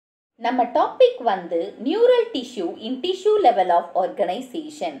நம்ம டாபிக் வந்து neural tissue in tissue level of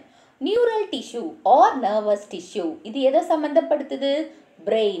organisation. Neural tissue R nervous tissue இது எதை சம்மந்தப்படுத்துது?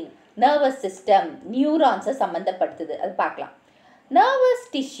 Brain, nervous system, நியூரான்ஸை சம்மந்தப்படுத்துது. அது பார்க்கலாம். Nervous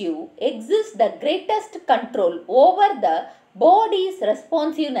tissue exist the greatest control over the bodies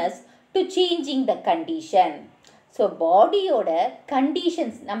responsiveness to changing the condition. So பாடியோட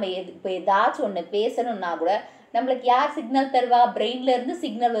conditions நம்ம இப்போ ஏதாச்சும் ஒன்று பேசணும்னா கூட நம்மளுக்கு யார் சிக்னல் தருவா? பிரெயின்லேருந்து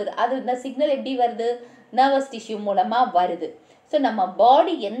சிக்னல் வருது. அது இந்த சிக்னல் எப்படி வருது? நர்வஸ் டிஷ்யூ மூலமாக வருது. ஸோ நம்ம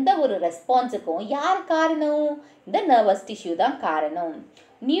பாடி எந்த ஒரு ரெஸ்பான்ஸுக்கும் யார் காரணம்? இந்த நர்வஸ் டிஷ்யூ தான் காரணம்.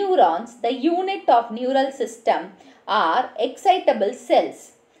 Neurons, the unit of neural system R excitable cells.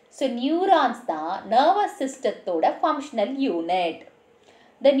 So neurons தான் nervous சிஸ்டத்தோட functional unit.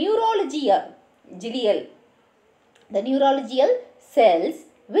 The neurological cells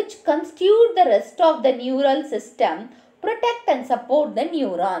which constitute the rest of the neural system protect and support the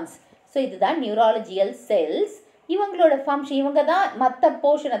neurons. So இதுதான் neurological cells. இவங்களோட function, இவங்க தான் மற்ற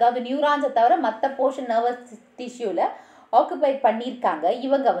portion, அதாவது நியூரான்ஸை தவிர மற்ற portion nervous டிஷ்யூவில் occupy பண்ணியிருக்காங்க.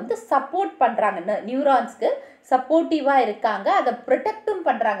 இவங்க வந்து சப்போர்ட் பண்ணுறாங்க, நியூரான்ஸ்க்கு சப்போர்ட்டிவாக இருக்காங்க, அதை ப்ரொடெக்டும்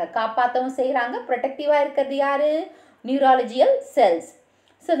பண்ணுறாங்க, காப்பாற்றவும் செய்கிறாங்க. ப்ரொடெக்டிவாக இருக்கிறது யார்? Neurological cells.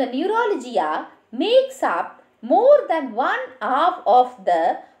 So the neurologia makes up more than 1/2 of the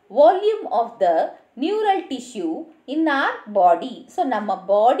volume of the neural tissue in our body. So நம்ம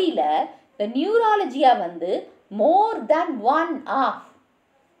பாடியில் the neurologia வந்து more than 1/2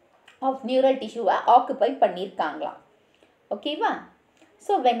 of neural tissue occupy பண்ணியிருக்காங்களாம். ஓகேவா?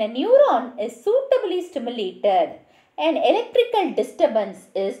 So when a neuron is suitably stimulated, an electrical disturbance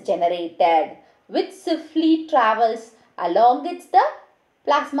is generated which swiftly travels along its the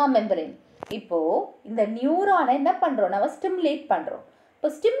plasma membrane. இப்போது இந்த நியூரானை என்ன பண்ணுறோம்? நம்ம stimulate பண்ணுறோம். இப்போ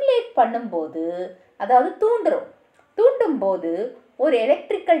ஸ்டிமுலேட் பண்ணும்போது, அதாவது தூண்டும்போது ஒரு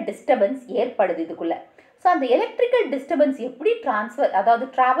எலக்ட்ரிக்கல் டிஸ்டர்பன்ஸ் ஏற்படுது இதுக்குள்ளே. ஸோ அந்த எலக்ட்ரிக்கல் டிஸ்டர்பன்ஸ் எப்படி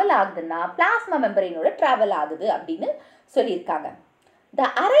ட்ராவல் ஆகுதுன்னா பிளாஸ்மா மெம்பரேனோட ட்ராவல் ஆகுது அப்படின்னு சொல்லியிருக்காங்க. The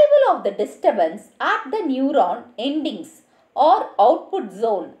arrival of the disturbance at the neuron endings or output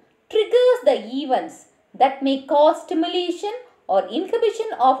zone triggers the events that may cause stimulation or inhibition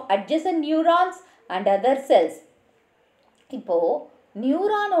of adjacent neurons and other cells. இப்போது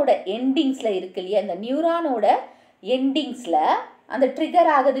நியூரானோட எண்டிங்ஸில் இருக்கு இல்லையா, இந்த நியூரானோட எண்டிங்ஸில் அந்த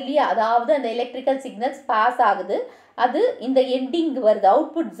ட்ரிகர் ஆகுது இல்லையா, அதாவது அந்த எலக்ட்ரிக்கல் சிக்னல்ஸ் பாஸ் ஆகுது, அது இந்த எண்டிங் வருது,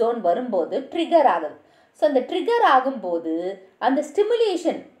 அவுட்புட் ஜோன் வரும்போது ட்ரிகர் ஆகுது. ஸோ அந்த ட்ரிகர் ஆகும்போது அந்த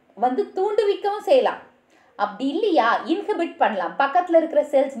ஸ்டிமுலேஷன் வந்து தூண்டுவிக்கவும் செய்யலாம், அப்படி இல்லையா இன்ஹிபிட் பண்ணலாம். பக்கத்தில் இருக்கிற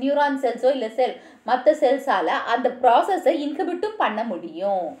செல்ஸ், நியூரான் செல்ஸோ இல்லை மற்ற செல்ஸால் அந்த ப்ராசஸை இன்ஹிபிட்டும் பண்ண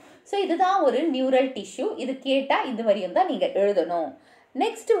முடியும். ஸோ இதுதான் ஒரு நியூரல் டிஷ்யூ. இது கேட்டால் இது வரையும் தான் நீங்கள் எழுதணும்.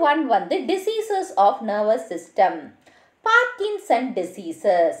 நெக்ஸ்ட் ஒன் வந்து diseases of nervous system. Parkinson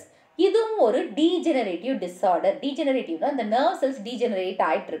diseases, இதுவும் ஒரு டீஜெனரேட்டிவ் டிஸார்டர். டீஜெனரேட்டிவ்னா இந்த நர்வ் செல்ஸ் டீஜெனரேட்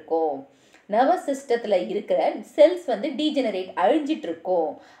ஆகிட்டு இருக்கும், நர்வஸ் சிஸ்டத்தில் இருக்கிற செல்ஸ் வந்து டீஜெனரேட் அழிஞ்சிட்டு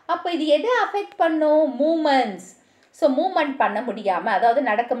இருக்கும். அப்போ இது எதை அஃபெக்ட் பண்ணும்? மூமெண்ட்ஸ். ஸோ மூமெண்ட் பண்ண முடியாமல், அதாவது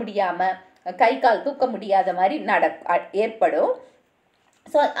நடக்க முடியாமல், கை கால் தூக்க முடியாத மாதிரி ஏற்படும்.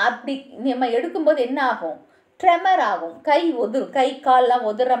 ஸோ அப்படி நம்ம எடுக்கும்போது என்ன ஆகும்? ட்ரெமர் ஆகும், கை கால்லாம்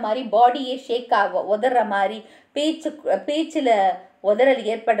உதற மாதிரி, பாடியே ஷேக் ஆகும், உதற மாதிரி, பேச்சில் உதறல்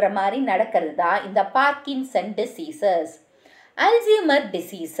ஏற்படுற மாதிரி நடக்கிறது தான் இந்த பார்க்கின்சன் டிசீசஸ். அல்சைமர்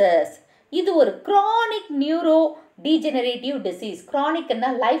டிசீசஸ், இது ஒரு chronic neuro degenerative disease. க்ரானிக்னா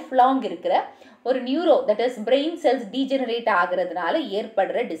life long இருக்கிற ஒரு neuro, that is brain cells degenerate ஆகிறதுனால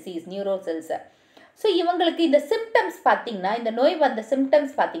ஏற்படுற டிசீஸ் நியூரோ செல்ஸை. ஸோ இவங்களுக்கு இந்த சிம்டம்ஸ் பார்த்திங்கன்னா, இந்த நோய் வந்த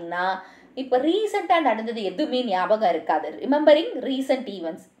சிம்டம்ஸ் பார்த்திங்கன்னா, இப்போ ரீசெண்டாக நடந்தது எதுவுமே ஞாபகம் இருக்காது. ரிமெம்பரிங் ரீசெண்ட்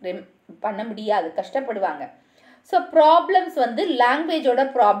ஈவெண்ட்ஸ் பண்ண முடியாது, கஷ்டப்படுவாங்க. ஸோ ப்ராப்ளம்ஸ் வந்து லாங்குவேஜோட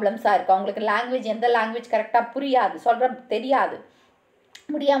ப்ராப்ளம்ஸாக இருக்கும். அவங்களுக்கு லாங்குவேஜ், எந்த லாங்குவேஜ் கரெக்டாக புரியாது, சொல்கிற தெரியாது,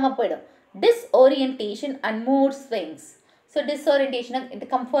 முடியாமல் போயிடும். Disorientation and mood swings. So disorientation,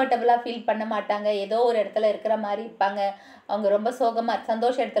 கம்ஃபர்டபுளாக ஃபீல் பண்ண மாட்டாங்க, ஏதோ ஒரு இடத்துல இருக்கிற மாதிரி இருப்பாங்க. அவங்க ரொம்ப சோகமாக,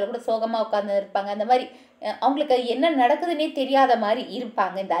 சந்தோஷ இடத்துல கூட சோகமாக உட்காந்து இருப்பாங்க. அந்த மாதிரி அவங்களுக்கு என்ன நடக்குதுன்னே தெரியாத மாதிரி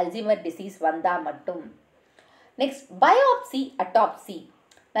இருப்பாங்க இந்த அல்சைமர் டிசீஸ் வந்தால் மட்டும். Next biopsy, autopsy.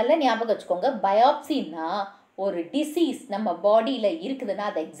 நல்லா ஞாபகம் வச்சுக்கோங்க. பயாப்சின்னா ஒரு டிசீஸ் நம்ம பாடியில் இருக்குதுன்னா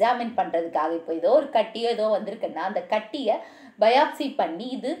அதை எக்ஸாமின் பண்ணுறதுக்காக. இப்போ ஏதோ ஒரு கட்டியோ ஏதோ வந்திருக்குன்னா அந்த கட்டியை பயாப்சி பண்ணி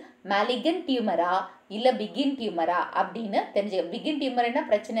இது மேலிகன் டியூமரா இல்லை பிகின் டியூமரா அப்படின்னு தெரிஞ்சுக்க. பிகின் டியூமர்னா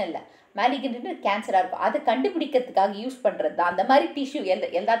பிரச்சனை இல்லை, மேலிகன்ட்டு கேன்சராக இருக்கும், அதை கண்டுபிடிக்கிறதுக்காக யூஸ் பண்ணுறது தான். அந்த மாதிரி டிஷ்யூ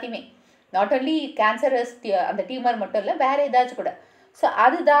எல்லாத்தையுமே, நாட் ஓன்லி கேன்சரஸ் அந்த டியூமர் மட்டும் இல்லை, வேறு ஏதாச்சும் கூட. ஸோ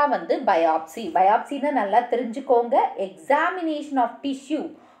அதுதான் வந்து பயாப்சி. பயாப்சின்னா நல்லா தெரிஞ்சுக்கோங்க, examination of tissue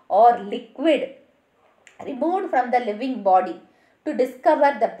R liquid removed from the living body to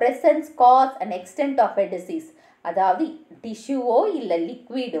discover the presence, cause and extent of a disease. அதாவது டிஷ்யூவோ இல்லை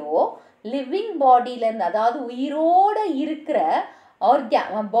லிக்விடோ லிவிங் பாடியிலேருந்து, அதாவது உயிரோடு இருக்கிற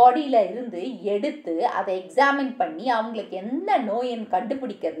பாடியில் இருந்து எடுத்து அதை எக்ஸாமின் பண்ணி அவங்களுக்கு என்ன நோயின்னு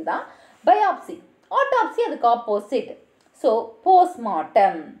கண்டுபிடிக்கிறது தான் பயாப்சி. ஆட்டாப்சி அதுக்கு ஆப்போசிட். So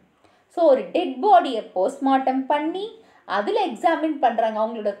postmortem. ஸோ ஒரு டெட் பாடியை போஸ்ட்மார்ட்டம் பண்ணி அதில் எக்ஸாமின் பண்ணுறாங்க.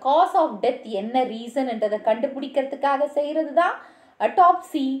 அவங்களோட காஸ் ஆஃப் டெத் என்ன ரீசன்ன்றதை கண்டுபிடிக்கிறதுக்காக செய்கிறது தான்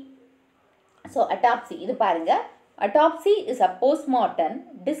அட்டாப்சி. ஸோ அட்டாப்சி இது பாருங்கள். Autopsy is a postmortem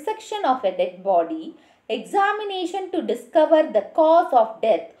dissection of a dead body, examination to discover the cause of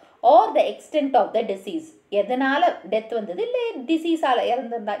death or the extent of the disease. எதனால் டெத் வந்தது இல்லை டிசீஸால்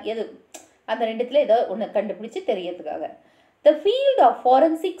இறந்துருந்தா எது, அந்த ரெண்டுத்தில் ஏதோ ஒன்று கண்டுபிடிச்சி தெரியறதுக்காக. The field of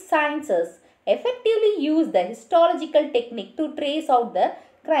forensic sciences effectively use the histological technique to trace out the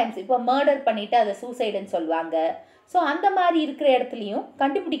crimes. இப்போ murder பண்ணிவிட்டு அதை சூசைடுன்னு சொல்லுவாங்க. ஸோ அந்த மாதிரி இருக்கிற இடத்துலையும்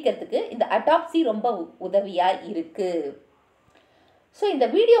கண்டுபிடிக்கிறதுக்கு இந்த அட்டாப்சி ரொம்ப உதவியாக இருக்குது. ஸோ இந்த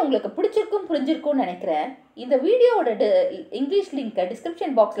வீடியோ உங்களுக்கு புரிஞ்சிருக்கும்னு நினைக்கிறேன். இந்த வீடியோவோட இங்கிலீஷ் லிங்க்கை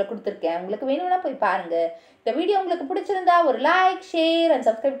டிஸ்கிரிப்ஷன் பாக்ஸில் கொடுத்துருக்கேன். உங்களுக்கு வேணும்னா போய் பாருங்கள். இந்த வீடியோ உங்களுக்கு பிடிச்சிருந்தா ஒரு like, share and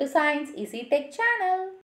subscribe to science easy tech channel.